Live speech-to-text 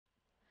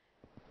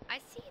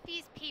at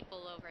these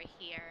people over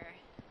here,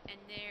 and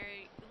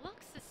they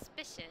look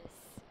suspicious.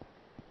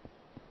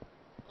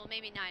 Well,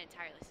 maybe not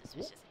entirely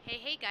suspicious.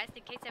 Hey guys,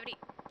 in case somebody...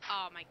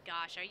 Oh my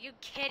gosh, are you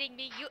kidding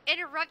me? You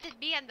interrupted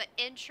me on the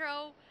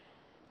intro?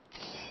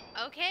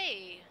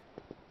 Okay.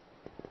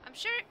 I'm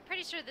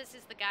pretty sure this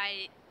is the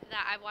guy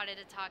that I wanted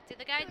to talk to.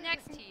 The guy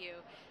next to you.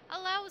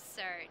 Hello,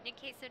 sir. Nick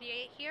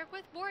K78 here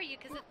with more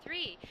Yakuza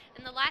 3.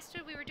 In the last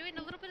one, we were doing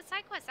a little bit of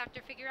side quest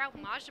after figuring out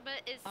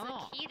Majima is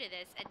the key to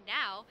this. And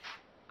now,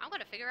 I'm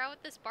going to figure out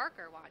what this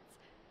Barker wants.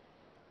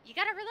 You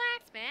gotta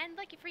relax, man.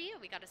 Lucky for you,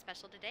 we got a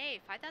special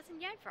today.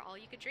 5,000 yen for all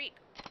you could drink.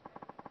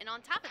 And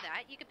on top of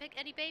that, you can pick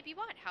any babe you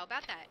want. How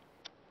about that?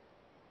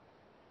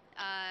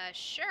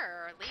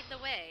 Sure. Lead the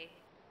way.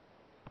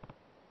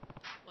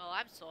 Well,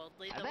 I'm sold.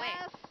 Lead the way.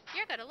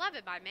 You're gonna love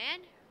it, my man.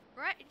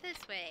 Right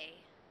this way.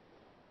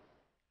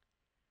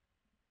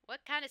 What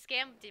kind of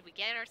scam did we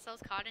get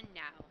ourselves caught in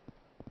now?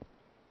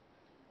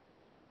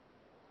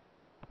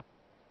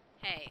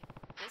 Hey,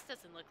 this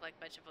doesn't look like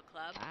much of a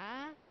club.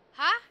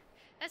 Huh?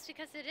 That's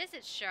because it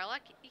isn't,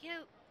 Sherlock.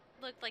 You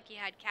looked like you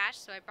had cash,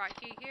 so I brought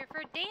you here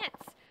for a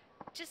dance.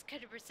 Just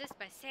couldn't resist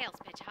my sales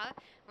pitch, huh?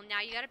 Well,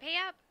 now you gotta pay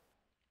up.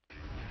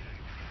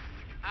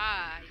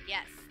 Ah,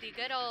 yes. The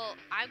good old,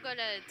 I'm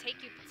gonna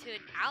take you to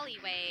an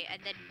alleyway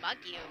and then mug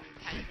you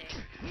kind of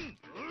thing.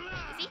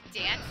 Is he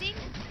dancing?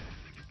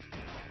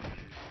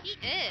 He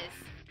is.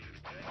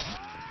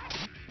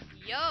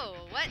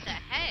 Yo, what the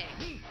heck?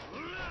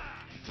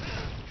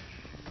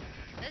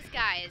 This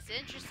guy is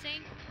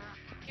interesting.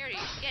 Here, you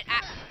get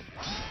at me.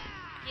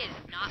 He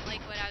did not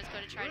like what I was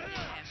going to try to do to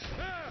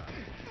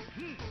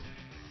him.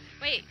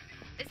 Wait,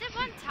 is it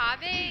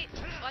Watanabe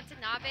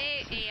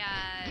a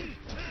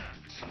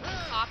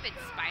cop in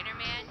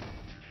Spider-Man?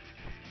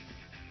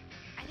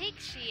 I think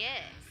she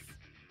is.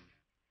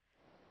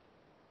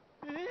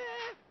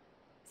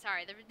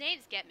 Sorry, the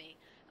names get me.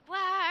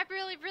 Wow, I'm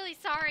really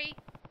sorry.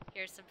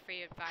 Here's some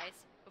free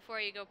advice.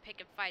 Before you go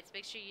picking fights,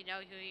 make sure you know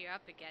who you're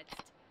up against.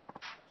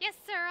 Yes,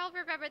 sir, I'll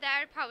remember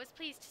that. I promise.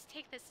 Please, just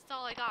take this. It's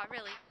all I got,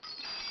 really.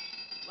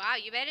 Wow,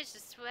 you managed to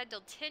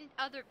swindle 10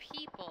 other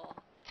people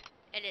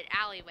in an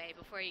alleyway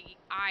before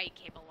I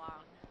came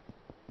along.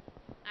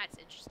 That's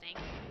interesting.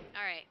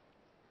 Alright.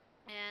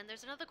 And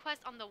there's another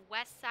quest on the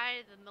west side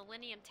of the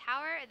Millennium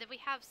Tower, and then we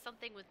have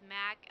something with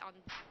Mac on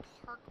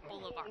Park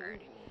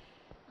Boulevard.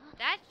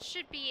 That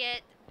should be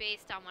it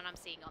based on what I'm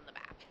seeing on the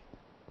map.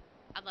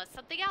 Unless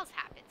something else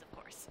happens, of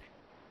course.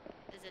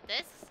 Is it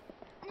this?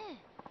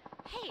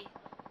 Hey,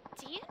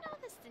 do you know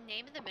this the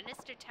name of the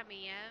Minister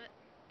Tamiya?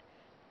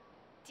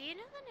 Do you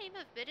know the name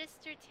of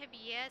Minister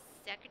Tamiya's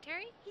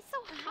secretary? He's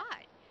so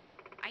hot.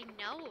 I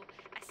know.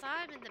 I saw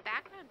him in the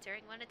background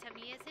during one of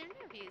Tamiya's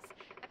interviews.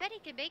 I bet he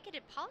can make it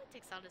in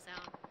politics on his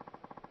own.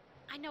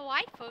 I know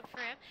I'd vote for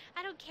him.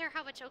 I don't care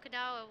how much I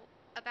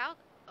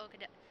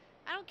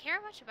don't care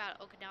much about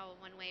Okinawa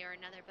one way or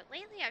another, but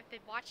lately I've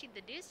been watching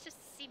the news just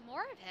to see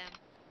more of him.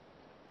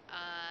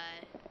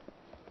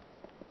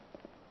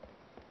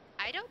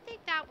 I don't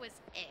think that was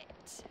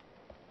it.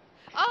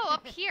 Oh,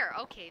 up here.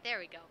 Okay, there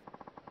we go.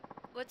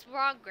 What's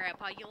wrong,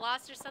 Grandpa? You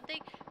lost or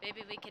something?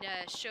 Maybe we could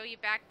show you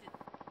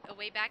a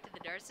way back to the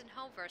nursing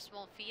home for a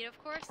small fee, of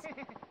course.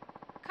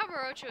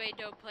 Kamurocho ain't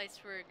no place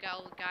for a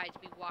guy to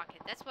be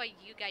walking. That's why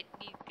you guys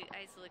need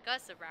guys like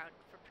us around,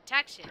 for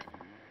protection.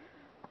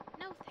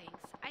 No thanks.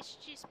 I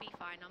should just be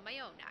fine on my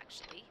own,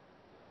 actually.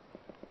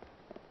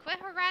 Quit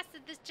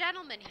harassing this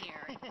gentleman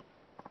here.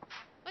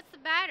 What's the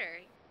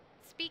matter?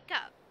 Speak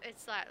up.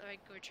 It's not like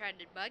we're trying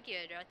to bug you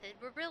or nothing.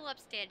 We're real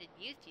upstanding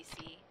youth, you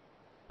see.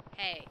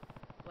 Hey,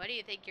 what do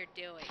you think you're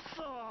doing?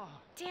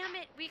 Damn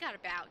it, we gotta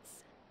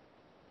bounce.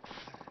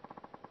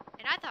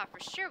 And I thought for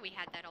sure we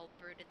had that old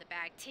brute in the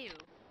bag, too.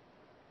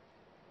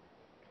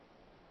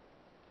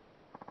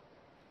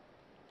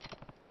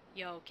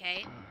 You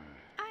okay?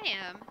 I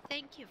am.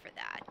 Thank you for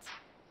that.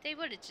 They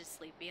wouldn't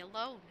just leave me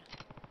alone.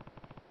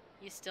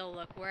 You still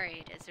look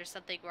worried. Is there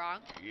something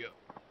wrong? Yep.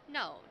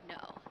 No.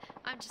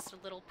 I'm just a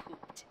little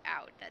pooped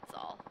out, that's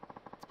all.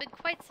 It's been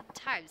quite some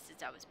time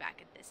since I was back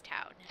in this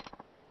town.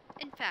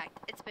 In fact,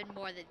 it's been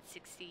more than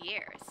 60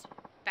 years.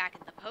 Back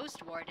in the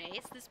post-war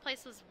days, this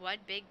place was one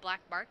big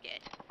black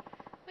market.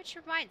 Which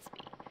reminds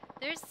me,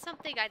 there's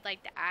something I'd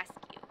like to ask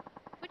you.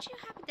 Would you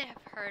happen to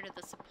have heard of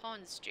the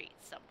Sapone Street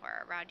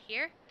somewhere around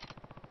here?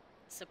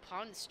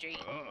 Sapone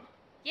Street?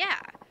 Yeah,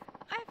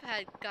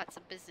 I've got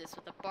some business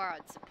with a bar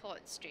on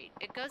Sapone Street.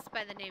 It goes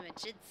by the name of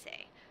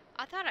Jinsei.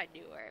 I thought I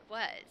knew where it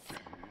was.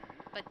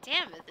 But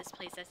damn it, this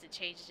place hasn't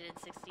changed in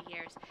 60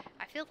 years.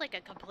 I feel like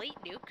a complete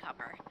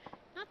newcomer.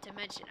 Not to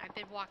mention, I've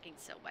been walking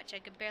so much I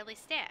can barely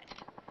stand.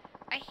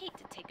 I hate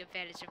to take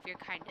advantage of your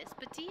kindness,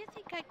 but do you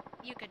think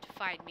you could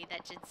find me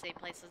that Jinsei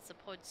place on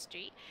Sapone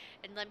Street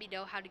and let me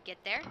know how to get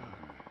there?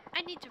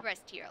 I need to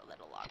rest here a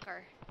little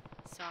longer.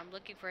 So I'm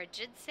looking for a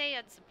Jinsei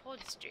on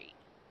Sapone Street.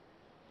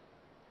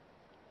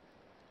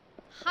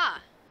 Huh.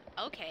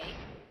 Okay.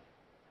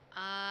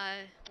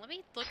 Let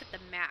me look at the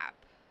map.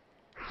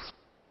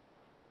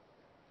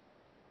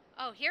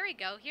 Oh, here we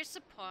go. Here's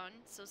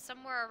Sapone. So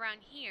somewhere around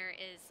here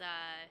is,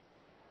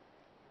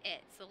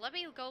 it. So let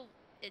me go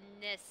in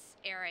this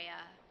area.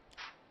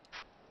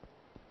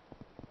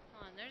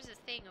 Hold on, there's this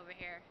thing over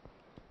here.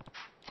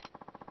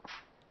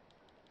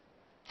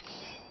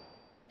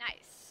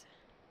 Nice.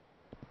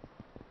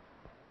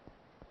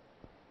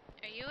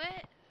 Are you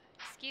it?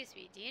 Excuse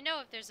me, do you know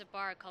if there's a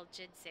bar called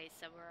Jinsei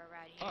somewhere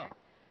around here?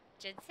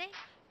 Jinsei?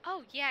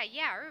 Oh, yeah,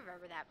 I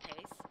remember that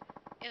place.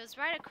 It was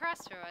right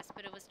across from us,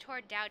 but it was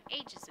torn down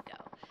ages ago.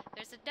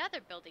 There's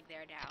another building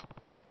there now.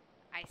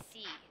 I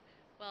see.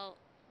 Well,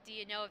 do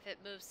you know if it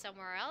moved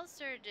somewhere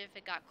else, or if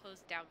it got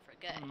closed down for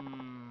good?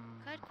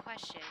 Good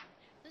question.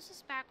 This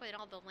was back when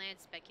all the land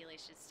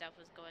speculation stuff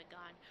was going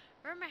on.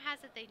 Rumor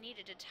has it they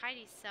needed a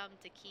tiny sum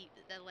to keep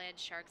the land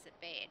sharks at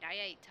bay, and I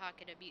ain't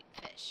talking a mutant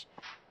fish.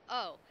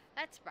 Oh,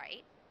 that's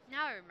right.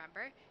 Now I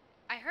remember.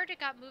 I heard it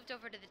got moved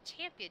over to the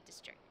Champion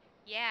District.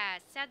 Yeah,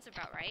 sounds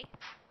about right.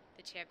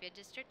 The Champion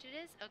District it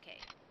is? Okay.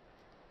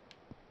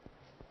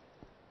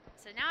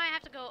 So now I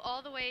have to go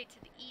all the way to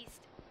the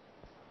east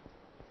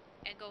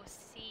and go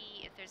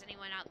see if there's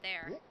anyone out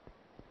there.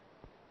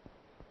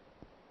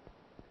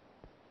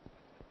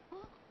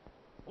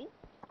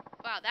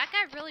 Wow, that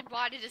guy really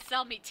wanted to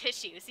sell me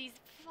tissues. He's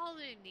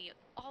following me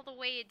all the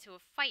way into a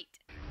fight.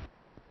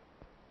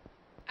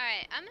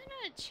 Alright, I'm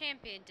in a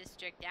Champion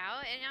District now,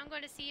 and I'm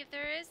going to see if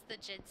there is the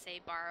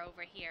Jinsei bar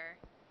over here.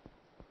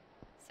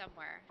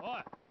 Somewhere.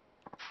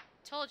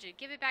 Told you,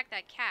 give me back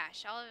that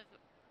cash.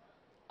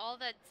 All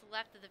that's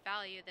left of the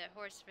value of that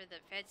horse for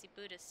the fancy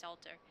Buddhist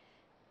altar.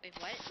 Wait,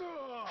 what?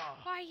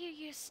 Why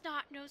you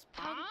snot-nosed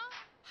punk?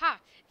 Ha!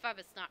 If I'm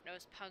a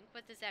snot-nosed punk,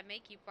 what does that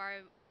make you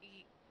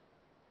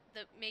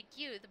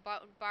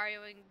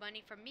borrowing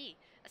money from me?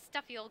 A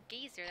stuffy old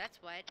geezer, that's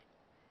what.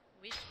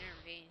 We should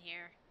intervene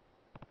here.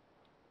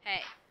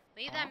 Hey,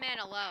 leave that man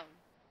alone.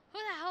 Who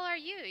the hell are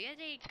you? You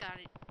ain't got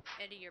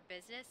any of your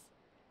business.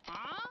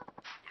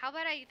 How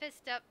about I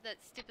fist up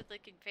that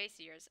stupid-looking face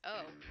of yours?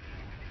 Oh.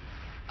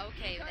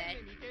 Okay, then.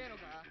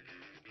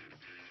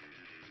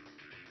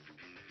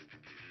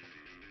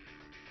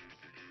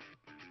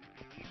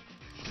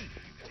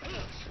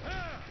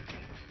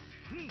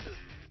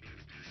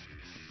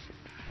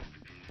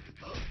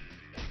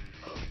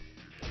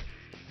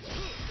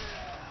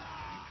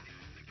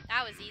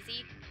 That was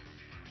easy.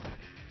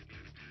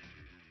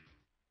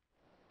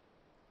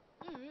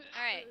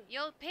 Alright,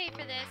 you'll pay for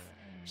this.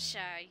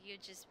 Sure, you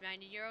just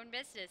minded your own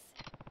business.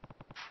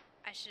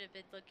 I should have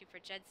been looking for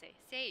Jinsei.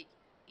 Say,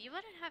 you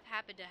wouldn't have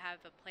happened to have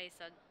a place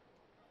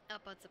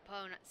up on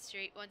Sapone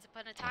Street once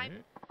upon a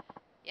time?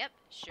 Yep,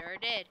 sure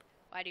did.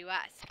 Why do you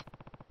ask?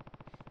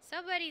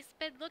 Somebody's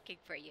been looking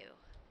for you.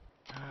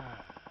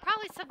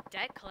 Probably some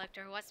debt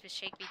collector who wants to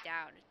shake me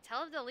down.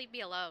 Tell him to leave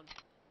me alone.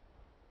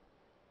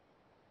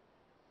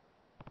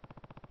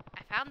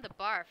 I found the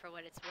bar for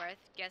what it's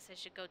worth. Guess I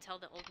should go tell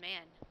the old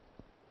man.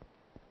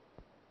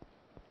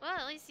 Well,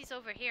 at least he's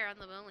over here on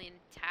the Millennium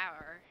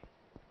Tower.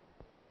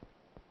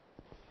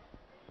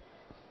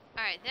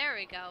 Alright, there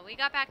we go. We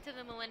got back to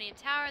the Millennium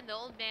Tower and the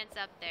old man's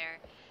up there.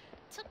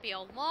 Took me a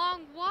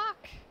long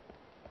walk.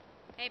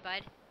 Hey,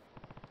 bud.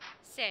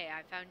 Say,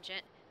 I found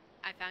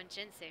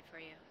Jinsei for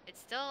you.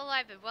 It's still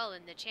alive and well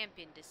in the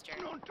Champion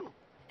District.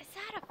 Is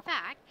that a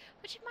fact?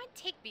 Would you mind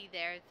take me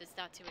there if it's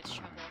not too much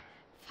trouble?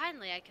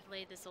 Finally, I can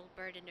lay this old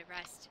burden to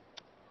rest.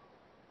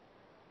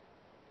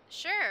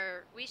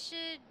 Sure, we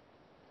should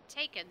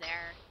take him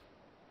there.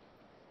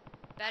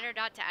 Better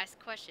not to ask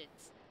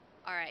questions.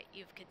 Alright,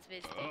 you've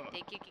convinced me.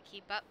 Think you can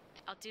keep up?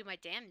 I'll do my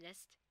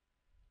damnedest.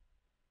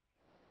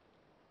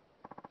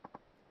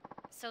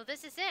 So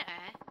this is it,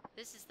 eh?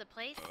 This is the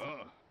place?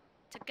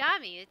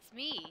 Tagami, it's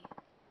me.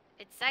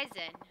 It's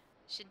Zaizen.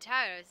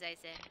 Shintaro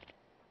Zaizen.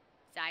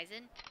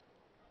 Zaizen?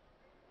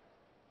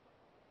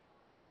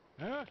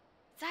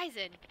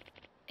 Zaizen!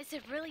 Is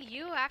it really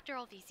you after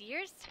all these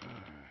years?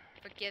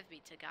 Forgive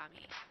me,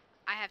 Tagami.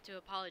 I have to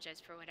apologize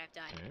for what I've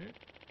done.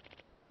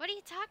 What are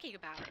you talking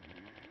about?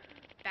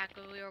 Back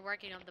when we were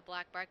working on the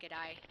black market,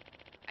 I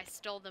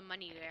stole the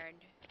money you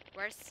earned.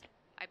 Worse,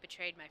 I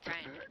betrayed my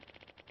friend.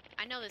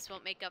 I know this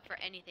won't make up for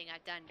anything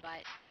I've done,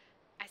 but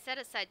I set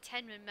aside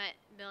 10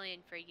 million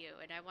for you,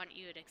 and I want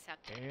you to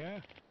accept it. Yeah?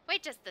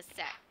 Wait just a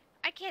sec.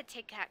 I can't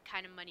take that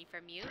kind of money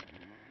from you.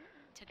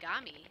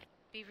 Tagami,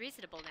 be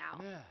reasonable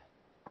now.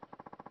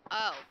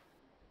 Oh.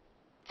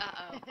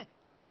 Uh-oh.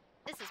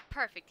 This is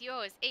perfect. You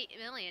owe us 8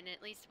 million,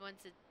 at least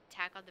once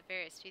attack on the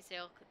various pieces,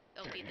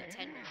 it'll be the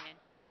 10 million.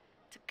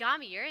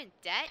 Tagami, you're in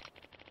debt?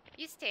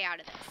 You stay out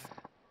of this.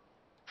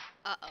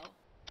 Uh-oh.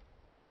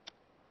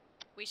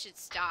 We should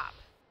stop.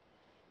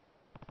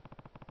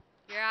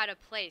 You're out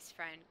of place,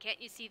 friend.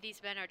 Can't you see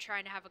these men are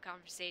trying to have a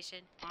conversation?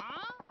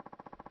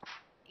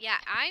 Yeah,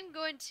 I'm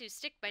going to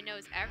stick my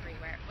nose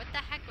everywhere. What the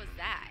heck was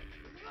that?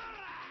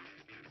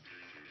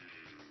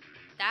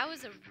 That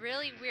was a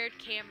really weird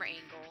camera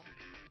angle.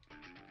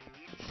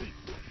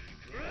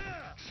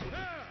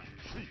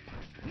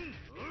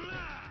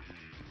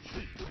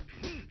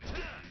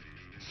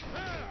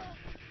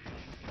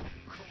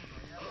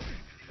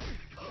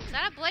 Is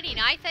that a bloody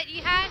knife that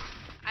you had?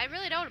 I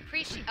really don't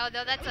appreciate. Oh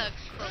no, that's a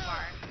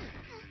crowbar.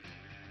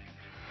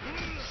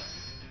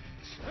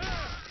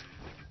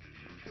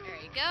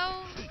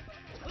 go.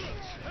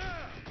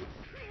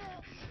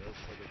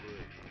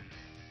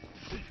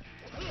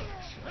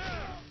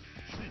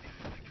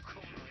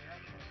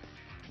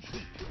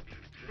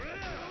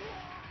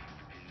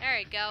 There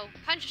you go.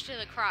 Punch to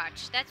the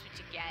crotch. That's what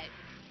you get.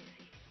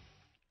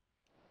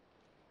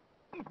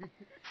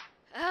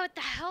 Oh, what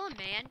the hell,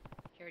 man?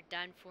 You're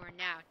done for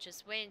now.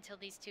 Just wait until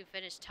these two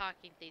finish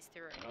talking things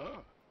through.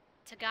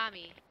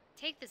 Tagami,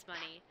 take this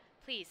money.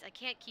 Please, I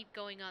can't keep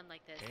going on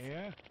like this.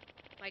 Yeah?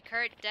 My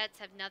current debts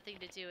have nothing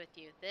to do with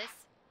you.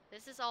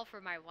 This is all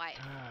for my wife.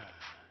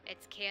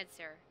 It's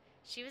cancer.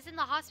 She was in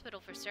the hospital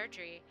for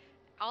surgery.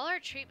 All our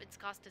treatments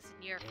cost us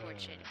a near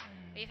fortune.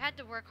 We've had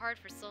to work hard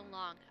for so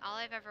long. All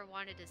I've ever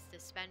wanted is to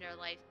spend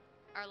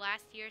our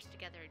last years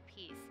together in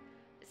peace.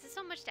 This is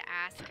so much to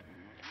ask.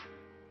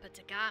 But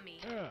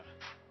Tagami...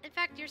 In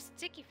fact, your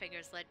sticky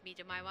fingers led me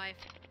to my wife.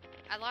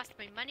 I lost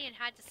my money and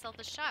had to sell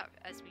the shop,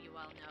 as you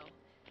well know.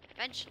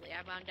 Eventually,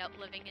 I wound up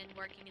living and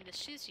working in the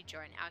sushi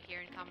joint out here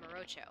in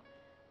Kamurocho.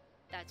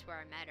 That's where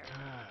I met her.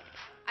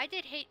 I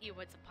did hate you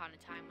once upon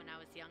a time when I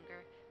was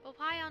younger, but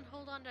why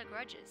hold on to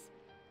grudges?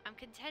 I'm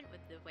content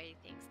with the way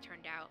things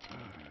turned out.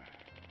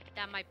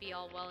 That might be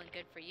all well and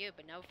good for you,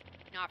 but no,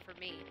 not for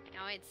me.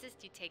 Now I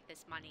insist you take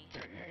this money.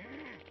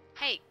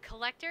 Hey,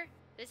 collector,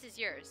 this is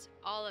yours,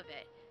 all of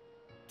it.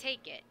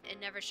 Take it,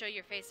 and never show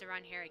your face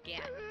around here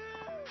again.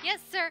 Yes,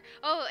 sir!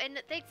 Oh, and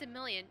thanks a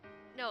million.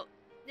 No,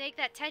 make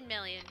that 10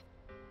 million.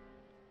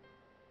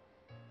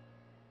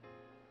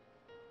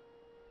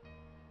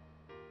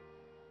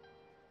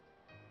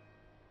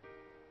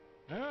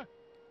 Huh?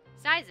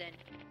 Sizen,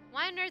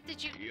 why on earth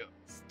did you... Yeah.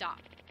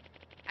 Stop.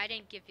 I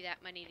didn't give you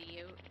that money to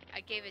you.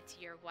 I gave it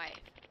to your wife.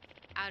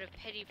 Out of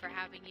pity for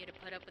having you to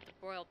put up with the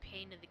royal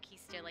pain of the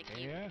keister like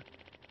you. Yeah?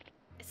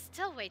 It's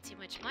still way too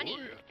much money.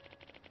 Oh, yeah.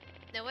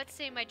 Now let's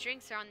say my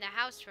drinks are on the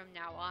house from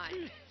now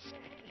on.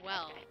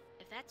 Well,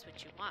 if that's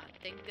what you want,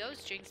 then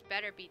those drinks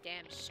better be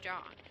damn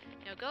strong.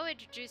 Now go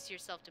introduce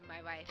yourself to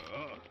my wife.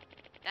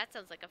 That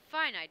sounds like a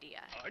fine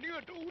idea.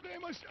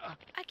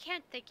 I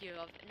can't thank you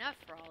enough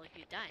for all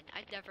you've done.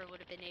 I never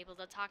would have been able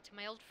to talk to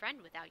my old friend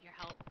without your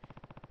help.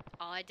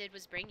 All I did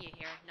was bring you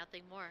here,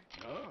 nothing more.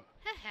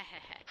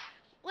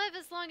 Live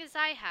as long as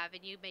I have,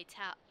 and you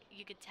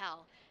could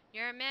tell.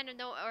 You're a man of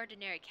no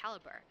ordinary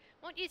caliber.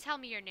 Won't you tell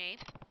me your name?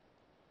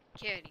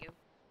 Kiryu.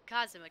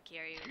 Kazuma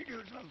Kiryu.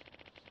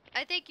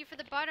 I thank you for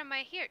the bottom of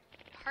my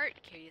heart,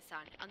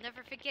 Kiryu-san. I'll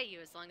never forget you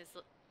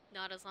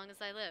not as long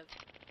as I live.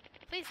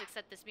 Please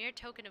accept this mere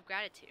token of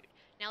gratitude.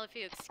 Now if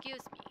you excuse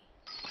me.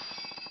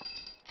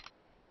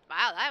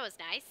 Wow, that was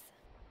nice.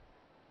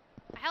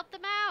 I helped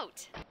them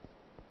out.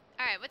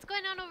 Alright, what's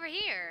going on over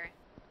here?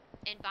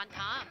 In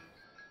Bantam.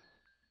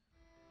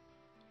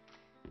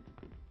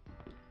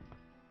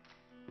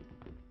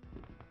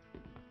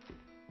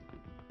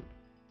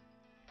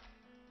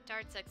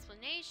 Dart's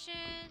explanation.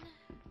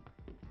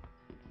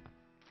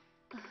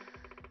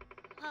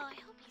 Well, I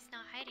hope he's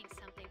not hiding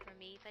something from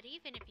me, but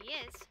even if he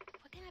is,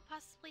 what can I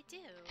possibly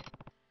do?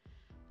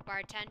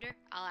 Bartender,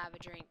 I'll have a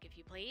drink, if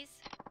you please.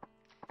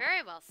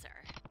 Very well, sir.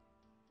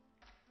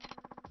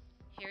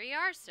 Here you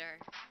are, sir.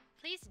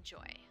 Please enjoy.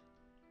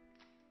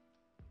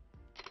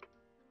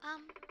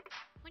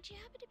 Would you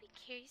happen to be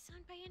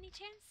Kiryu-san by any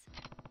chance?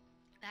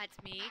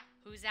 That's me.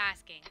 Who's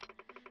asking?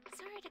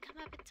 Sorry to come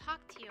up and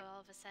talk to you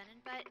all of a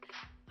sudden, but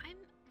I'm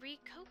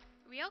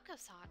Ryoko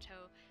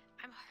Sato.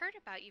 I'm heard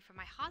about you from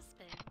my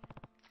husband.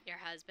 Your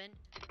husband?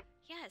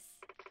 Yes.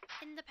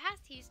 In the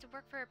past, he used to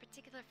work for a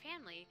particular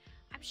family.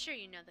 I'm sure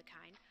you know the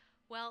kind.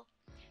 Well,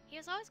 he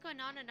was always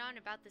going on and on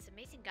about this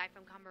amazing guy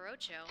from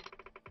Kamurocho.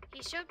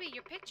 He showed me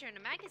your picture in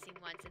a magazine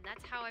once, and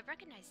that's how I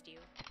recognized you.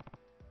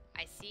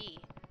 I see.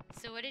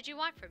 So what did you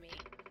want from me?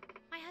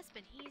 My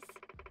husband,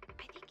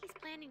 I think he's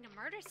planning to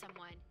murder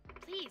someone.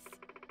 Please,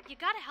 you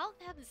gotta help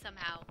him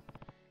somehow.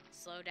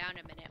 Slow down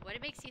a minute. What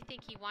makes you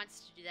think he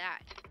wants to do that?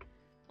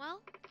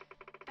 Well,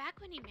 back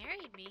when he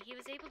married me, he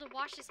was able to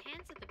wash his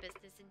hands of the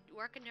business and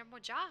work a normal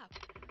job.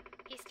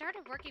 He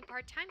started working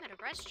part-time at a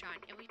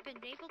restaurant, and we've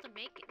been able to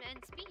make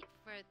ends meet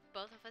for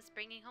both of us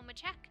bringing home a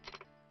check.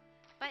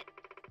 But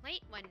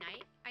late one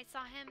night, I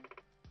saw him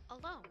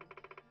alone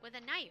with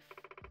a knife,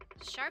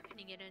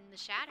 sharpening it in the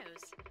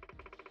shadows.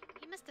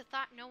 He must have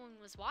thought no one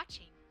was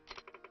watching.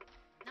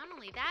 Not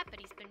only that, but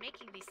he's been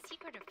making these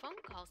secretive phone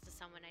calls to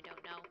someone I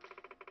don't know.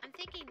 I'm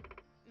thinking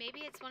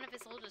maybe it's one of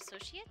his old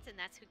associates and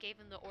that's who gave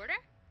him the order?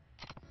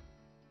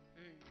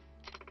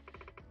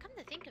 Come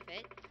to think of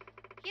it,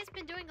 he has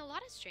been doing a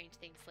lot of strange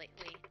things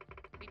lately.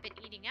 We've been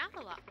eating out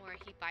a lot more.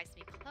 He buys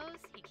me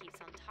clothes, he keeps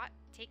on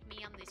take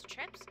me on these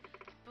trips,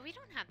 but we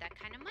don't have that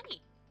kind of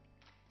money.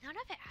 None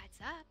of it adds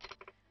up.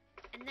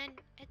 And then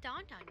it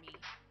dawned on me.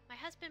 My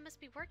husband must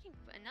be working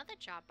another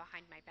job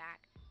behind my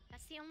back.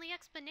 That's the only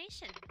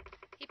explanation.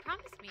 He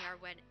promised me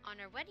on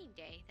our wedding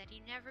day that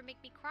he'd never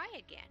make me cry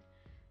again.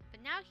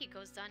 But now he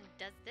goes on and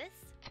does this?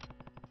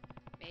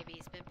 Maybe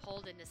he's been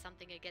pulled into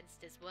something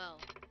against his will.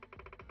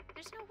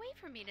 There's no way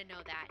for me to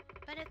know that.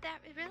 But if that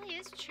really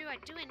is true,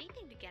 I'd do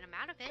anything to get him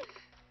out of it.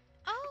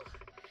 Oh!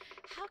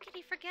 How could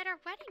he forget our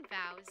wedding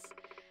vows?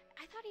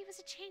 I thought he was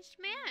a changed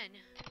man.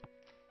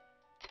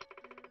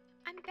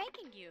 I'm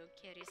begging you,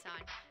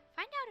 Kiri-san.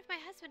 Find out if my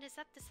husband is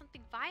up to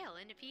something vile,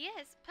 and if he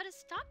is, put a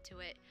stop to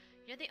it.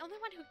 You're the only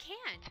one who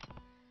can.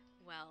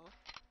 Well,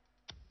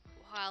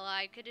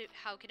 how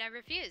could I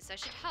refuse? I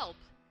should help.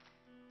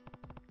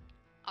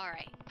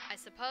 Alright, I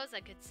suppose I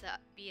could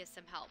be of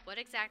some help. What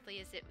exactly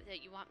is it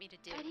that you want me to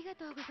do?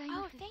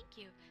 Oh, thank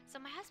you. So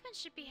my husband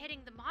should be hitting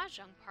the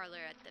mahjong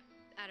parlor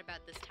at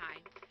about this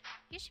time.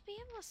 You should be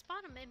able to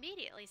spot him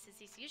immediately, since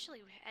he's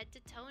usually head to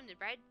toe in the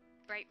bright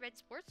red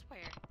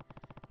sportswear.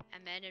 A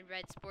man in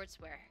red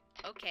sportswear.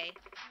 Okay.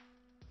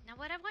 Now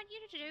what I want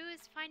you to do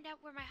is find out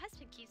where my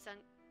husband keeps on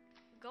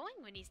going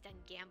when he's done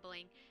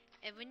gambling.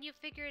 And when you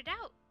figure it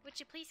out, would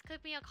you please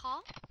give me a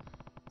call?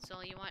 So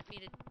all you want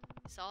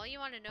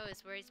to know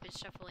is where he's been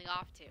shuffling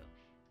off to.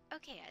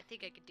 Okay, I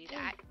think I could do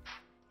that.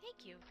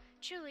 Thank you.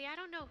 Truly, I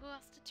don't know who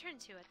else to turn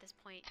to at this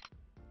point.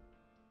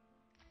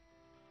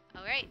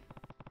 Alright.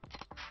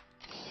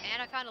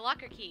 And I found a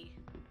locker key.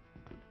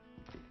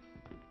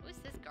 Who's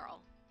this girl?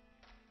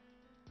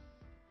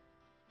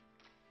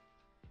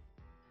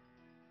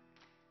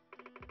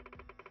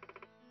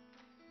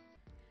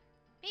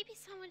 Maybe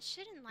someone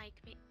shouldn't like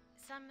me.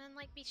 Someone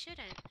like me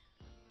shouldn't.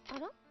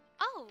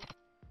 Oh!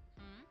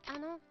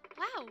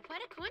 Wow,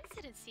 what a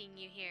coincidence seeing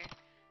you here.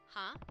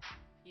 Huh?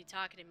 You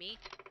talking to me?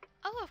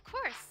 Oh, of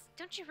course.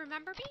 Don't you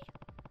remember me?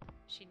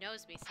 She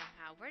knows me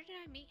somehow. Where did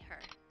I meet her?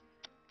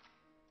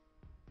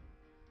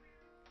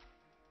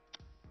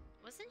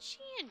 Wasn't she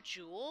in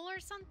Jewel or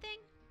something?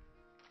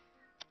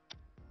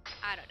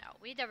 I don't know.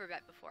 We've never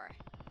met before.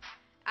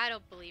 I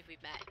don't believe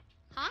we've met.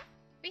 Huh?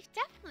 We've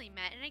definitely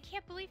met, and I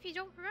can't believe you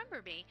don't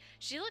remember me.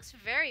 She looks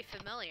very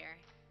familiar.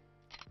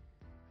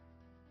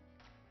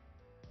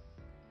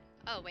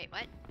 Oh, wait,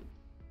 what?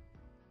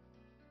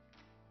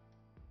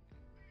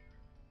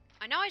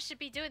 I know I should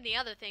be doing the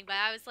other thing, but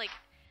I was like,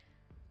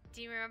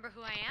 do you remember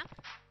who I am?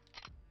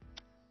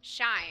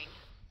 Shine.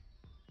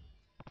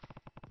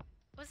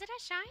 Was it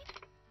a Shine?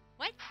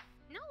 What?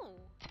 No.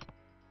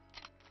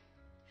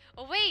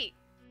 Oh, wait.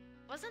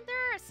 Wasn't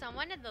there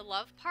someone in the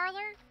love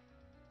parlor?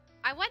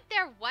 I went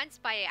there once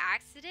by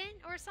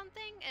accident or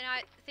something, and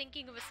I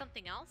thinking it was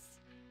something else.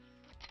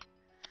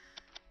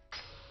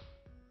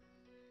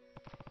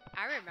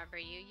 I remember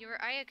you. You were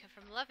Ayaka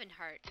from Love and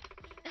Heart.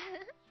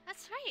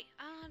 That's right.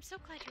 I'm so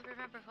glad you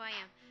remember who I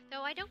am.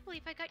 Though I don't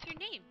believe I got your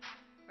name.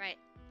 Right.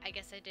 I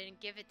guess I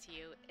didn't give it to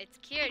you. It's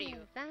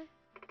Kiryu.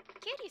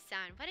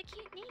 Kiryu-san. What a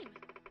cute name.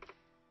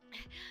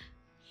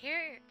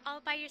 Here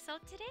all by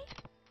yourself today?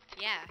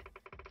 Yeah.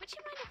 Would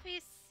you mind if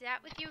we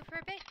sat with you for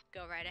a bit?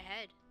 Go right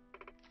ahead.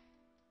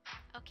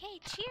 Okay,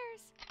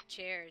 cheers.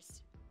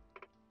 Cheers.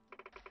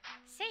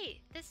 Say,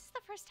 this is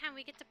the first time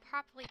we get to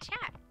properly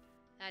chat.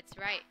 That's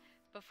right.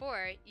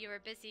 Before, you were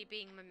busy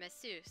being my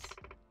masseuse.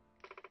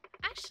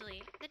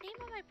 Actually, the name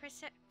of my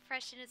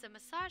profession is a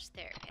massage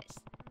therapist.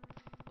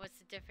 What's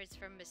the difference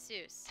from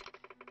masseuse?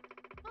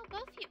 Well,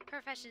 both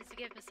professions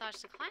give massage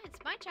to clients.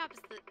 My job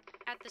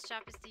at the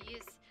shop is to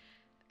use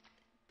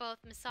both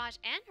massage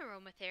and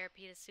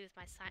aromatherapy to soothe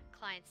my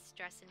clients'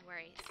 stress and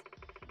worries.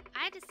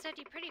 I had to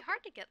study pretty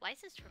hard to get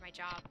licensed for my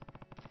job.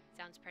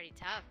 Sounds pretty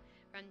tough.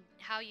 From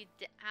how you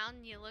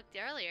looked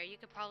earlier, you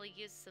could probably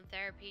use some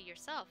therapy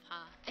yourself,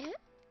 huh?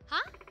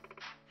 Huh?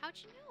 How'd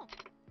you know?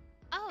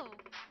 Oh,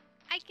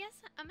 I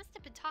guess I must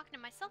have been talking to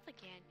myself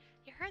again.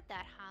 You heard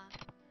that, huh?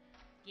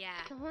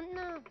 Yeah.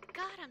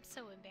 God, I'm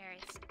so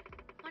embarrassed.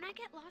 When I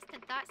get lost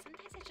in thought,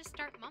 sometimes I just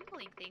start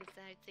mumbling things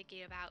that I'm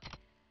thinking about.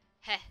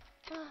 Heh.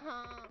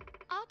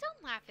 Oh,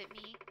 don't laugh at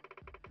me.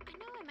 I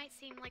know I might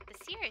seem like the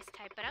serious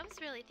type, but I was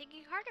really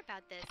thinking hard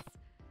about this.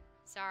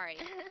 Sorry.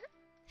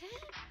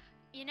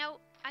 You know,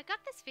 I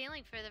got this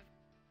feeling for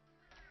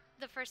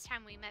the first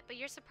time we met, but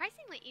you're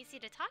surprisingly easy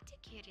to talk to,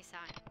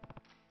 Kiri-san.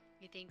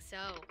 You think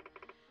so?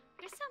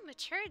 You're so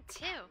matured,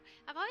 too.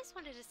 I've always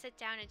wanted to sit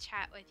down and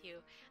chat with you.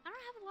 I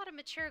don't have a lot of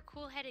mature,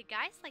 cool-headed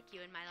guys like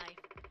you in my life.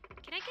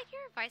 Can I get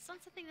your advice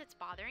on something that's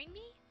bothering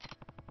me?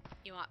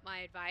 You want my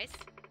advice?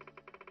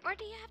 Or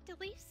do you have to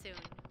leave soon?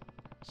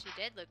 She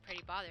did look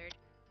pretty bothered.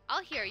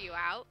 I'll hear you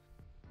out.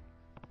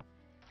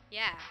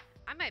 Yeah,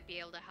 I might be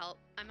able to help.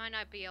 I might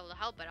not be able to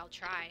help, but I'll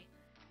try.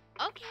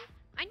 Okay,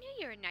 I knew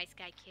you were a nice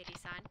guy,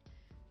 Kitty-san.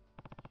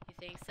 You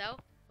think so?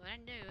 Well, I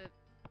knew.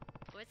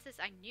 What's this?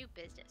 I knew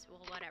business.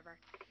 Well, whatever.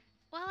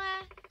 Well,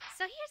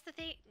 so here's the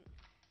thing.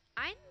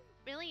 I'm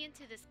really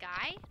into this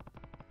guy.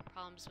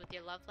 Problems with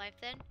your love life,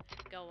 then?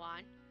 Go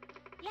on.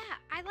 Yeah,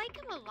 I like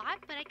him a lot,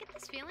 but I get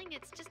this feeling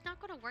it's just not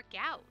going to work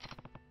out.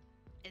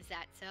 Is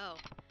that so?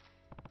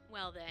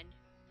 Well, then.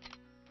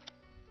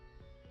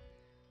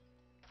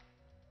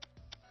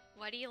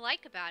 What do you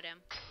like about him?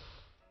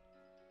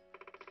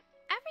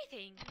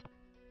 Everything.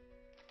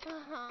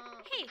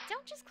 Hey,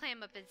 don't just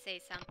clam up and say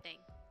something.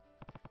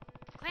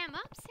 Clam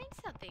up? Say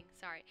something.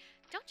 Sorry.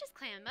 Don't just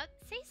clam up.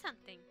 Say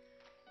something.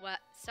 What?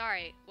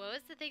 Sorry. What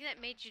was the thing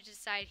that made you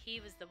decide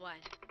he was the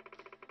one?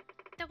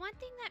 The one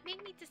thing that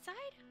made me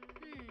decide?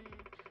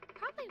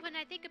 Probably when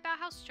I think about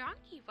how strong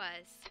he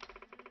was.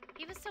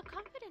 He was so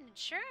confident and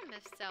sure of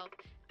himself.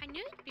 I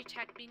knew he'd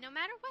protect me no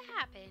matter what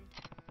happened.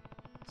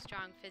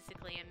 Strong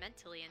physically and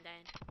mentally, and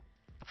then...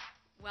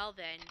 Well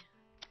then,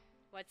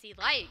 what's he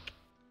like?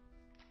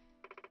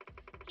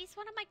 He's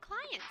one of my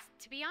clients.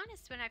 To be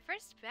honest, when I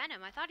first met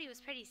him, I thought he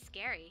was pretty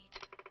scary.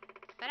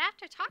 But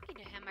after talking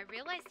to him, I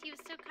realized he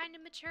was so kind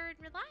of mature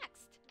and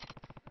relaxed.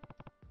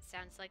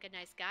 Sounds like a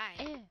nice guy.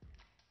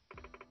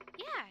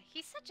 Yeah,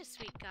 he's such a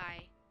sweet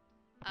guy.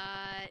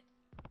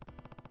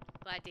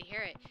 Glad to hear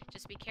it.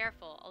 Just be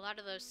careful. A lot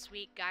of those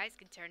sweet guys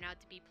can turn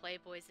out to be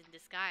playboys in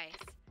disguise.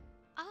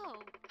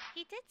 Oh,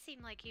 he did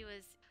seem like he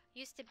was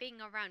used to being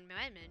around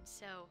women,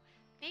 so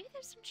maybe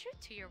there's some truth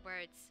to your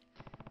words.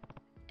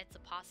 It's a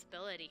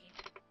possibility.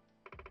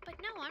 But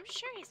no, I'm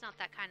sure he's not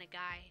that kind of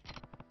guy.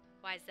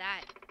 Why's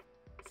that?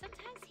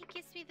 Sometimes he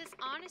gives me this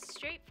honest,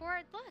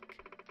 straightforward look.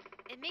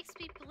 It makes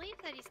me believe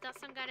that he's not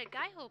some kind of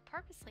guy who'll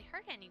purposely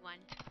hurt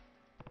anyone.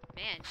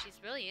 Man, she's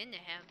really into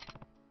him.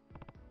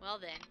 Well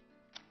then,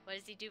 what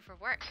does he do for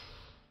work?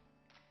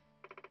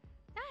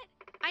 That,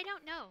 I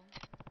don't know.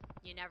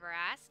 You never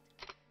asked?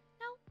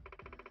 No,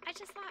 I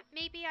just thought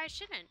maybe I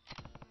shouldn't.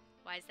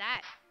 Why's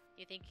that?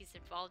 You think he's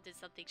involved in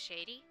something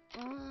shady?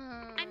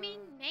 I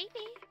mean,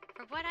 maybe.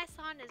 From what I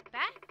saw on his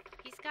back,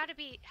 he's gotta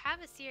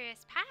have a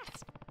serious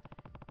past.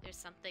 There's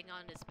something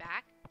on his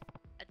back?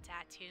 A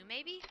tattoo,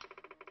 maybe?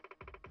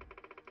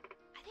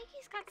 I think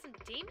he's got some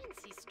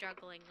demons he's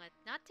struggling with,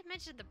 not to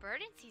mention the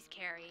burdens he's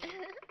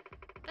carrying.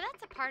 But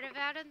that's a part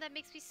about him that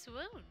makes me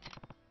swoon.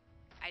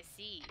 I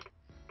see.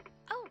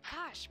 Oh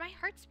gosh, my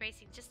heart's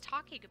racing just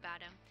talking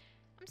about him.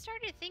 I'm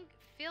starting to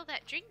feel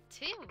that drink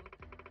too.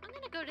 I'm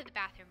gonna go to the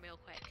bathroom real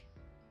quick.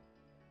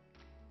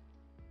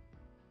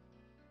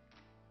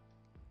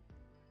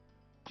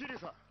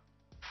 Kiri-san.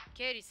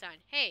 Kiri-san.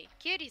 Hey,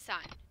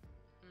 Kiri-san.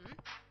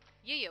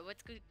 Yuya,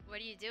 what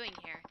are you doing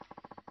here?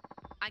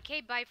 I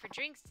came by for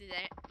drinks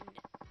today.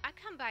 I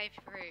come by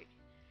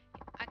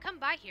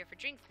here for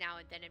drinks now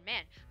and then, and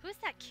man, who's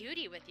that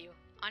cutie with you?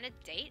 On a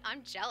date?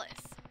 I'm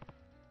jealous.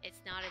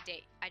 It's not a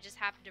date. I just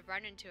happened to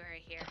run into her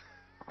here.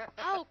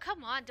 Oh,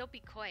 come on, don't be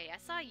coy. I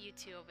saw you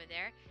two over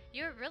there.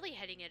 You were really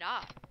hitting it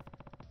off.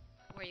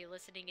 Were you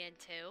listening in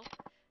too?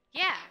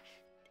 Yeah,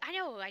 I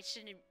know I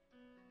shouldn't,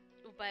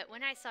 but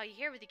when I saw you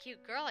here with a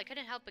cute girl, I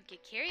couldn't help but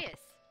get curious.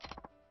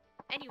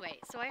 Anyway,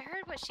 so I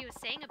heard what she was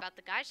saying about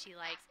the guy she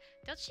likes.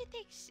 Don't you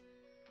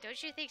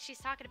think she's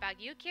talking about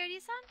you,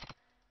 Kiryu-san?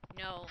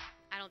 No,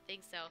 I don't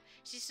think so.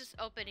 She's just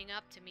opening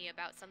up to me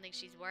about something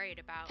she's worried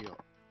about. Yeah.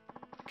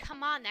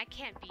 Come on, that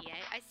can't be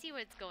it. I see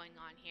what's going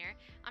on here.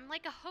 I'm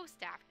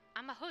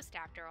a host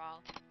after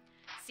all.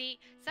 See,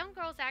 some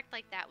girls act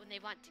like that when they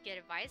want to get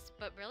advice,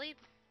 but really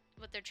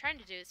what they're trying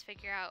to do is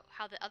figure out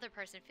how the other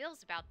person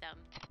feels about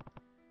them.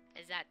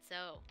 Is that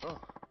so? Oh.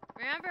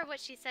 Remember what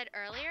she said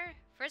earlier?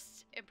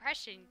 First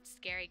impression,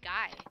 scary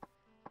guy.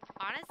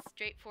 Honest,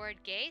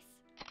 straightforward gaze?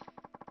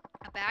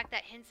 A back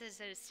that hints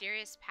at a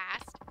serious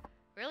past?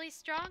 Really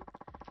strong?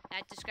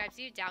 That describes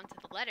you down to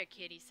the letter,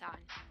 Kitty-san.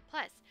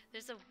 Plus,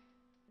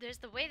 there's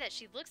the way that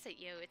she looks at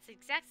you. It's the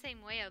exact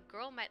same way a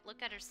girl might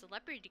look at her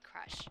celebrity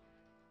crush.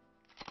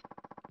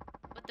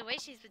 With the way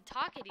she's been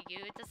talking to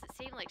you, it doesn't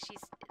seem like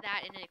she's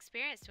that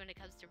inexperienced when it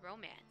comes to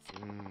romance.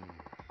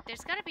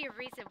 There's gotta be a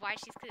reason why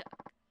she's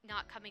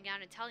not coming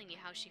out and telling you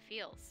how she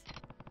feels.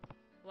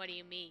 What do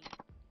you mean?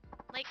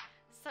 Like,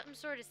 some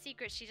sort of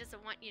secret she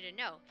doesn't want you to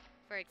know.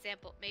 For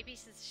example, maybe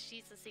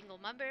she's a single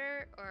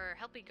mother or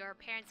helping her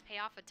parents pay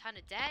off a ton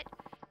of debt.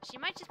 She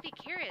might just be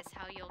curious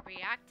how you'll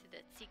react to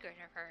the secret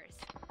of hers.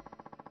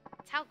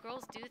 It's how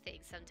girls do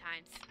things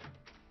sometimes.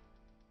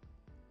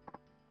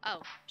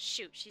 Oh,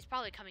 shoot, she's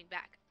probably coming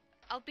back.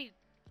 I'll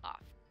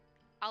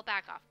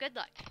back off. Good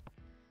luck.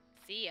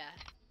 See ya.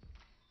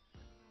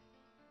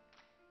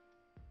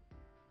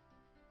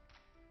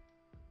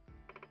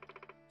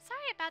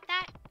 Sorry about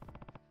that.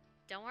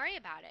 Don't worry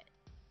about it.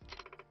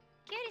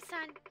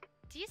 Kitty-san,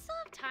 do you still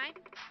have time?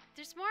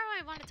 There's more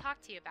I want to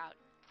talk to you about.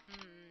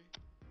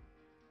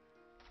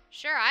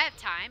 Sure, I have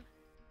time.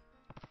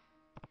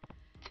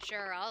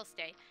 Sure, I'll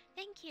stay.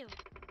 Thank you.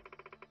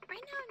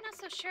 Right now, I'm not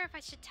so sure if I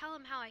should tell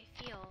him how I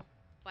feel.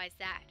 Why's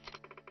that?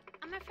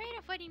 I'm afraid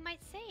of what he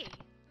might say.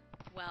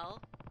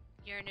 Well,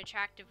 you're an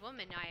attractive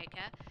woman,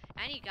 Ayaka.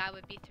 Any guy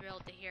would be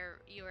thrilled to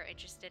hear you are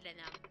interested in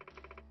him.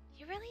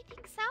 You really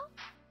think so?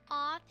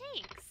 Aw,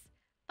 thanks.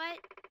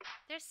 But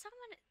there's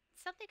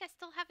something I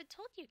still haven't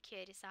told you,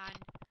 Kiri-san.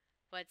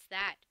 What's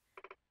that?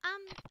 I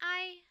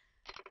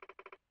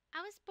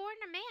was born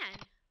a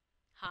man.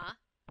 Huh?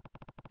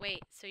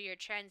 Wait, so you're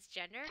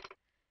transgender?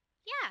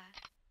 Yeah.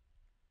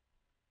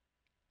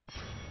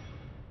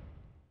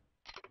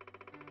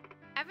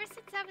 Ever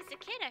since I was a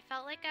kid, I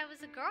felt like I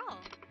was a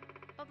girl.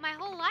 But my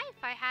whole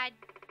life, I had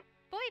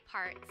boy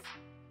parts.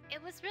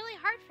 It was really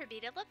hard for me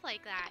to live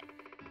like that.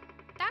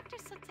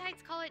 Doctors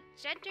sometimes call it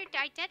gender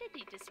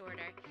identity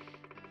disorder.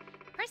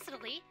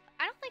 Personally,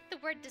 I don't like the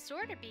word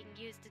disorder being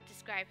used to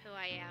describe who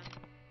I am.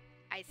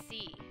 I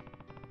see.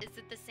 Is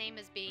it the same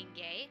as being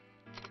gay?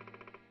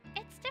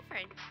 It's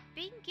different.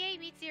 Being gay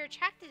means you're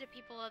attracted to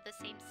people of the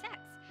same sex.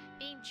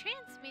 being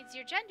trans means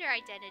your gender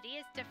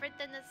identity is different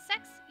than the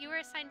sex you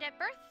were assigned at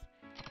birth?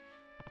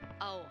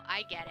 Oh,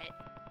 I get it.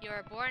 You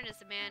were born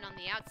as a man on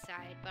the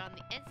outside, but on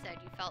the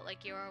inside you felt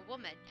like you were a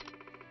woman.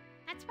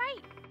 That's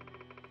right.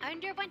 I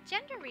underwent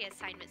gender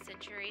reassignment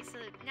surgery, so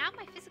now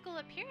my physical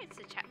appearance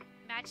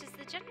matches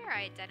the gender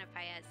I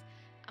identify as.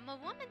 I'm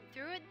a woman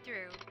through and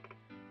through.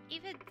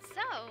 Even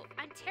so,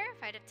 I'm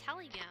terrified of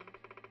telling him.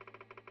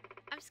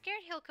 I'm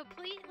scared he'll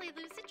completely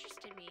lose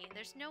interest in me.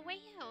 There's no way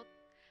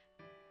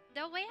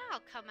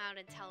I'll come out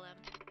and tell him.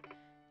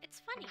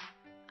 It's funny.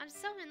 I'm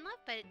so in love,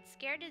 but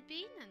scared of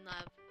being in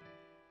love.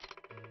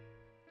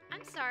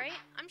 I'm sorry.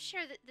 I'm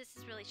sure that this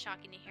is really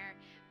shocking to hear,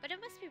 but it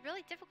must be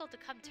really difficult to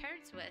come to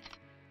terms with.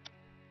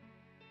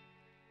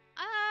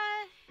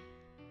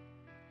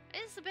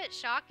 It is a bit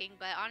shocking,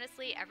 but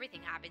honestly,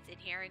 everything happens in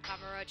here in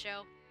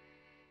Kamurocho.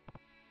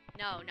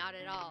 No, not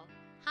at all.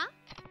 Huh?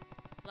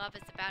 Love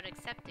is about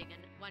accepting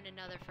one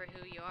another for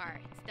who you are.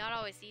 It's not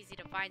always easy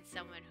to find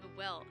someone who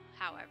will,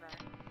 however.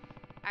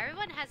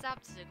 Everyone has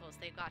obstacles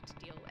they've got to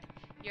deal with.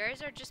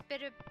 Yours are just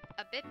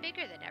a bit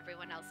bigger than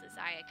everyone else's,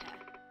 Ayaka.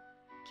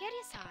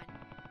 Kiryu-san.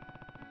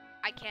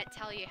 I can't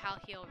tell you how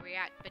he'll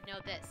react, but know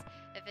this.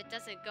 If it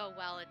doesn't go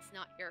well, it's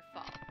not your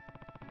fault.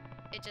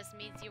 It just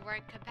means you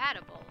weren't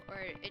compatible,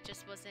 or it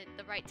just wasn't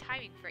the right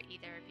timing for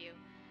either of you.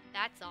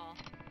 That's all.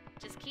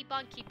 Just keep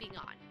on keeping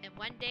on, and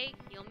one day,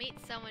 you'll meet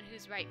someone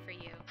who's right for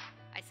you.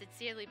 I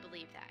sincerely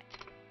believe that.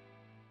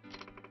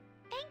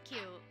 Thank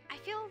you. I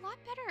feel a lot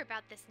better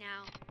about this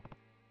now.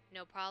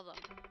 No problem.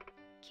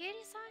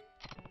 Kiryu-san?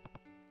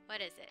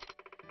 What is it?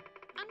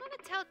 I'm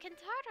gonna tell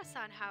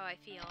Kentaro-san how I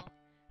feel.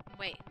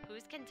 Wait,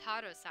 who's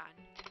Kentaro-san?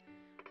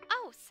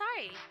 Oh,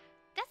 sorry.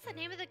 That's the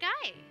name of the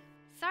guy.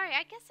 Sorry,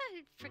 I guess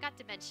I forgot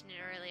to mention it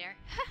earlier.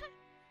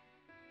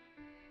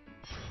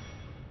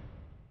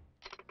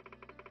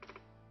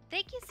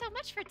 Thank you so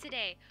much for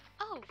today.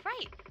 Oh,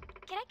 right.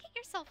 Can I get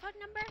your cell phone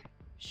number?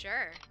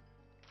 Sure.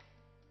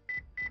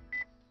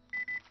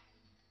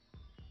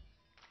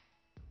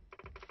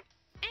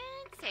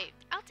 And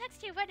saved. I'll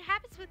text you what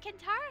happens with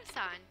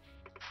Kentaro-san.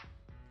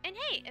 And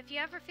hey, if you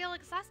ever feel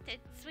exhausted,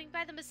 swing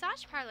by the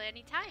massage parlor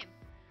anytime.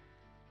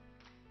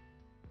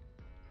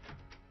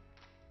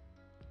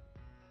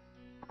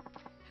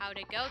 How'd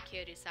it go,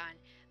 Kiryu-san?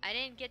 I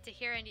didn't get to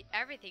hear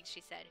everything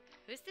she said.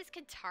 Who's this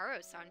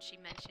Kentaro-san she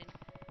mentioned?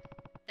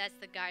 That's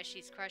the guy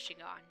she's crushing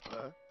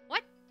on.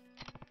 What?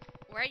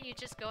 Weren't you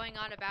just going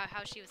on about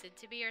how she was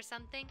into me or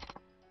something?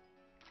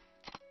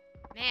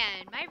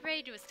 Man, my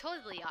rage was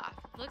totally off.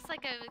 Looks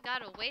like I've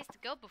got a ways to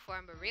go before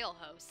I'm a real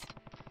host.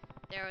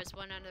 There was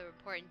one other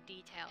important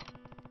detail.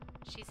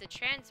 She's a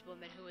trans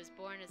woman who was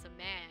born as a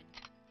man.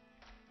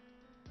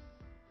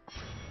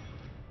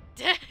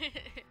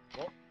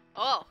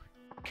 Oh,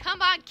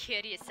 come on,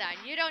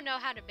 Kiryu-san. You don't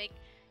have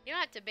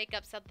to make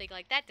up something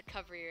like that to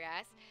cover your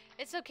ass.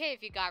 It's okay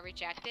if you got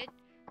rejected.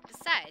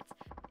 Besides,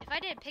 if I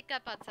didn't pick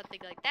up on something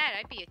like that,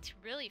 I'd be a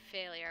really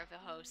failure of a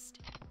host.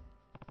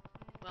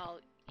 Well,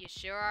 you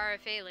sure are a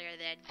failure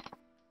then.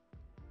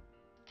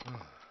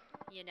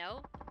 You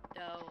know,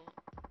 though,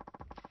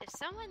 if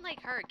someone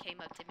like her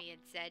came up to me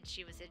and said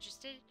she was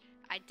interested,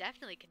 I'd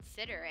definitely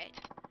consider it.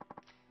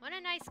 What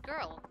a nice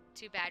girl.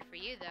 Too bad for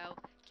you, though,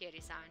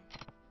 Kiryu-san.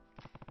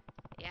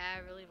 Yeah,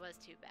 it really was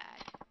too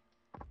bad.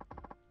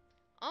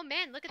 Oh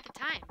man, look at the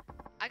time.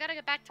 I gotta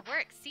get back to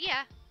work. See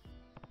ya.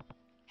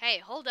 Hey,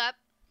 hold up.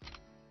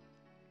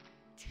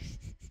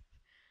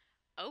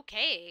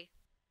 Okay.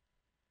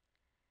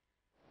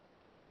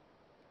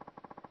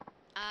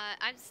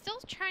 I'm still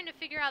trying to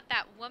figure out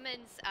that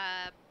woman's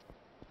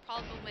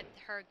problem with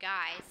her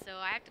guy, so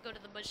I have to go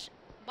to the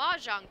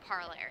mahjong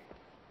parlor.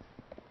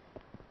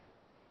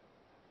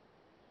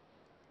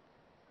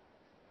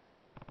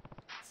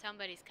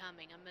 Somebody's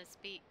coming. I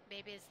must be.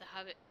 Maybe it's the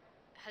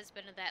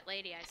husband of that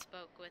lady I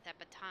spoke with at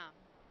Bantam.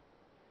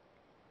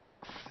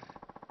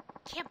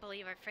 Can't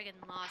believe I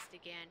friggin' lost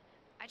again.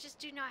 I just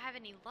do not have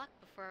any luck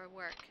before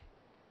work.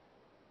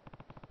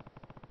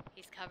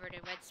 He's covered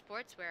in red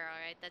sportswear,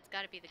 alright. That's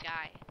gotta be the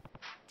guy.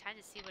 Time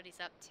to see what he's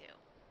up to.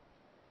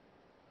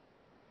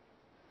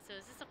 So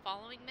is this a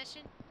following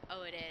mission?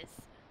 Oh, it is.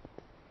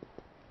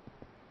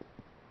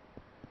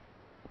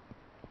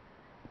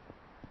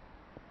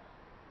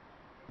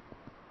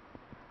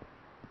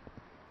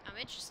 I'm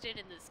interested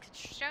in this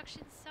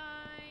construction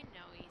sign.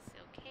 No, he's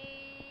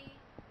okay.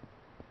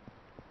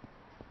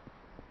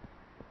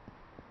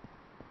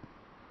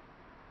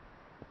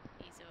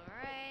 He's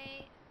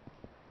alright.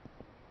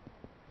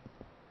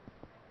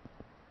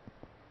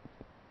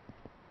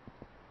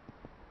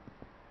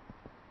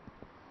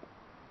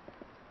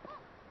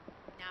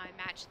 Now I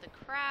match the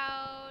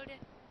crowd.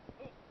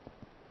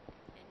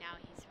 And now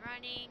he's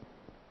running.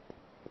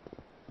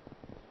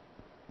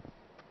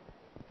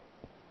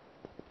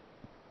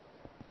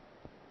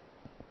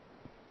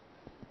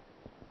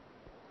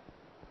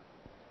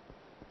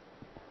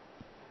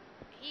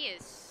 He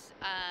is,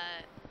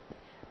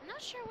 I'm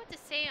not sure what to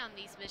say on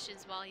these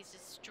missions while he's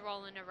just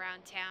strolling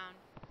around town.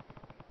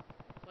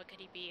 What could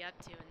he be up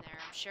to in there?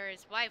 I'm sure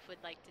his wife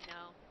would like to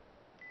know.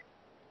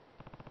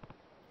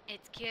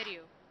 It's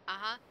Kiryu.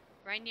 Uh-huh.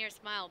 Right near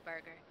Smile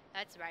Burger.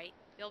 That's right.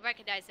 You'll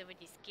recognize it when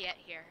you get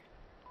here.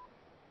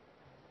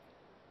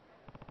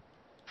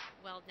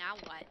 Well, now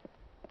what?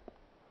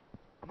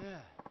 Yeah.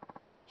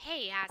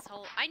 Hey,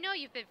 asshole. I know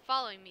you've been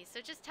following me, so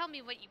just tell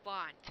me what you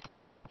want.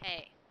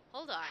 Hey,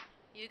 hold on.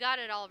 You got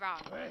it all wrong.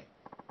 Hey.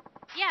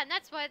 Yeah, and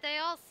that's why they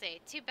all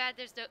say, too bad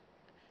there's no...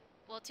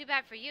 Well, too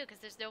bad for you, because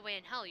there's no way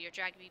in hell you're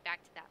dragging me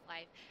back to that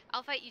life.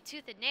 I'll fight you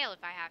tooth and nail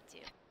if I have to.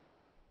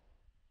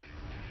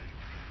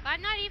 But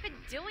I'm not even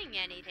doing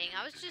anything.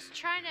 I was just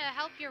trying to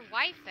help your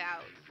wife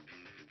out.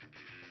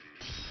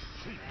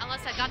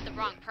 Unless I got the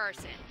wrong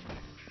person.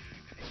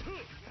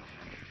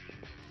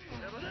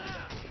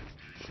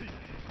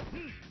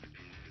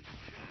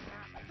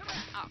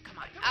 Oh, come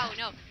on. Oh,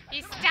 no.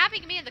 He's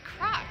stabbing me in the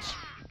crotch.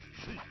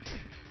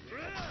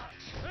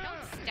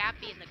 Don't stab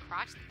me in the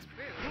crotch. That's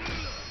rude.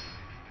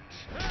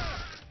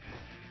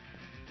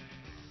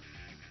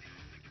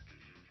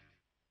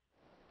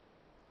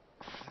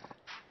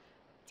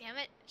 Damn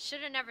it.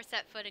 Should have never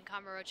set foot in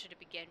Kamurocho to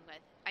begin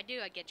with. I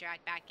knew I'd get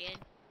dragged back in.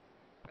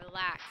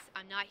 Relax.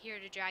 I'm not here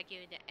to drag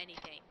you into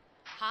anything.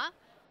 Huh?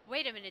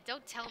 Wait a minute.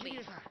 Don't tell me.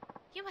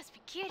 You must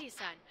be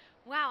Kiryu-san.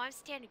 Wow, I'm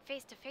standing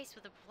face to face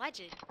with a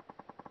legend.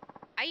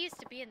 I used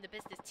to be in the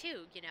business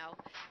too, you know.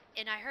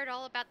 And I heard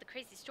all about the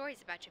crazy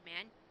stories about you,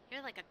 man.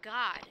 You're like a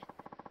god.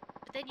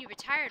 But then you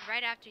retired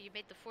right after you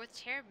made the fourth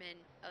chairman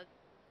of...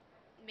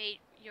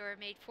 You were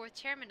made fourth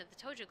chairman of the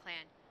Tojo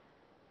clan.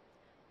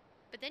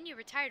 But then you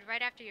retired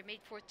right after you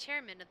made fourth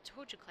chairman of the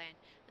Tojo clan.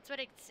 That's what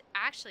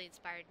actually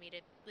inspired me to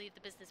leave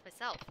the business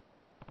myself.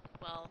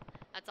 Well,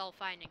 that's all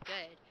fine and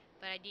good,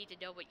 but I need to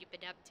know what you've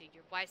been up to.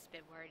 Your wife's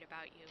been worried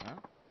about you.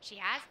 Huh? She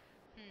has?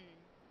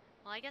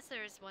 Well, I guess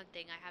there is one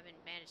thing I haven't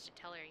managed to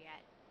tell her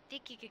yet.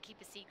 Think you could keep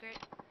a secret?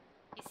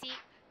 You see,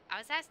 I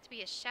was asked to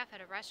be a chef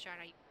at a restaurant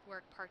I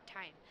work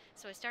part-time,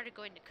 so I started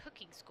going to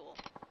cooking school.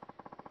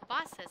 The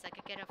boss says I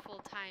could get a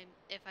full-time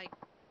if I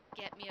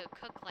get me a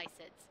cook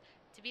license.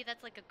 To me,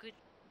 that's like a good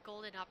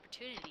golden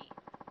opportunity.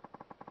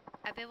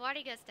 I've been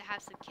wanting us to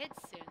have some kids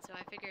soon, so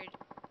I figured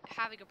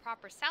having a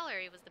proper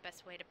salary was the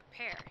best way to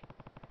prepare.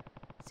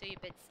 So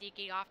you've been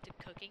sneaking off to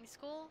cooking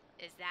school?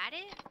 Is that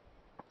it?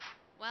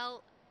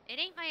 Well, it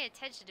ain't my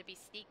intention to be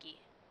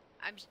sneaky.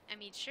 I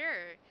mean,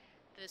 sure,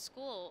 the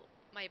school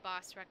my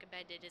boss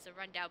recommended is a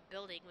rundown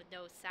building with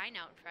no sign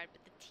out in front,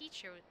 but the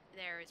teacher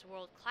there is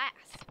world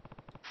class.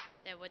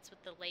 Then what's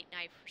with the late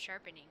night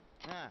sharpening?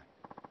 Ah.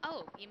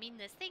 Oh, you mean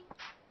this thing?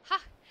 Ha!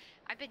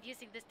 I've been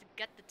using this to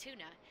gut the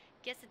tuna.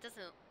 Guess it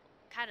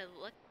kind of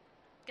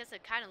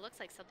looks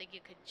like something you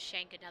could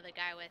shank another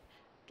guy with.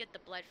 Get the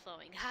blood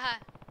flowing. Ha!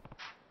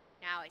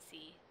 Now I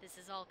see. This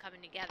is all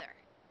coming together.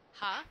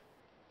 Huh?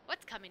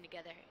 What's coming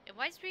together? And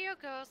why is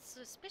Ryoko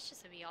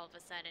suspicious of me all of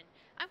a sudden?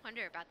 I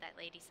wonder about that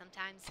lady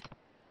sometimes.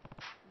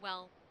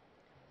 Well,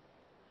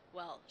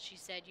 she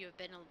said you have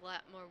been a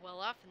lot more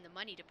well-off in the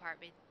money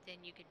department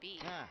than you could be.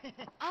 Ah.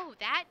 Oh,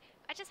 that?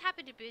 I just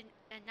happened to be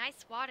a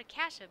nice wad of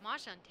cash at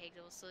mahjong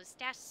tables, so I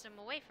stashed them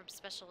away for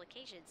special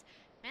occasions.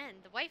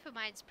 Man, the wife of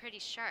mine's pretty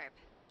sharp.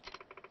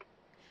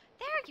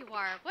 There you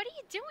are! What are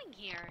you doing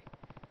here?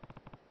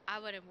 I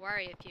wouldn't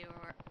worry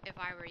if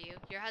I were you.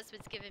 Your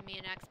husband's given me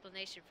an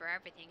explanation for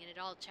everything, and it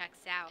all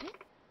checks out.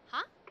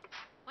 Huh?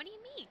 What do you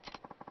mean?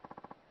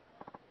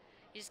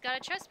 You just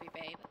gotta trust me,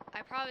 babe.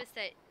 I promised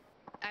that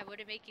I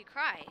wouldn't make you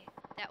cry.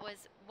 That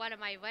was one of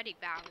my wedding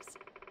vows.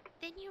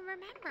 Then you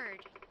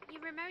remembered. You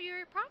remember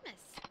your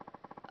promise.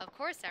 Of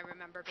course I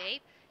remember,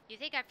 babe. You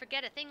think I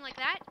forget a thing like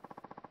that?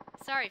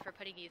 Sorry for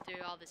putting you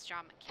through all this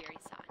drama,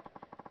 Kiri-san.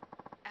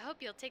 I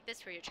hope you'll take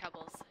this for your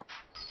troubles.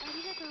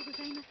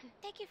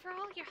 Thank you for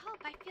all your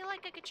help. I feel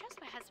like I could trust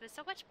my husband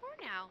so much more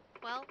now.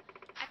 Well,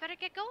 I better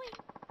get going.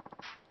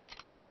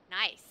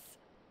 Nice.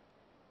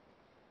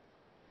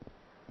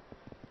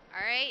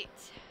 Alright.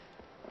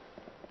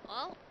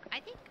 Well, I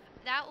think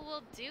that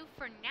will do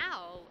for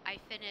now. I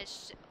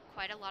finished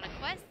quite a lot of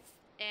quests,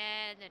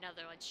 and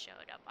another one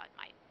showed up on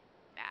my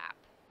map.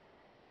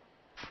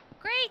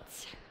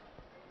 Great!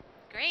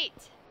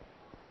 Great.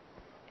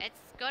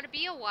 It's going to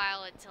be a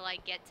while until I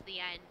get to the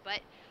end,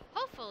 but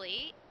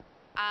hopefully,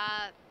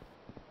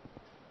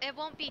 it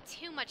won't be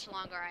too much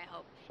longer, I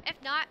hope. If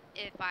not,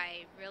 if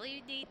I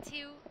really need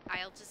to,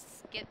 I'll just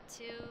skip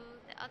to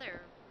the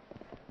other,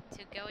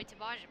 to go into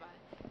Majima.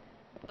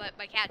 But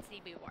my cats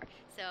need me more.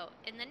 So,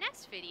 in the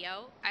next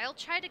video, I'll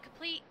try to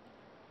complete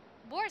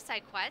more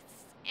side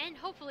quests, and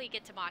hopefully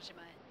get to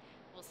Majima.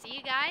 We'll see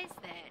you guys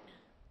then.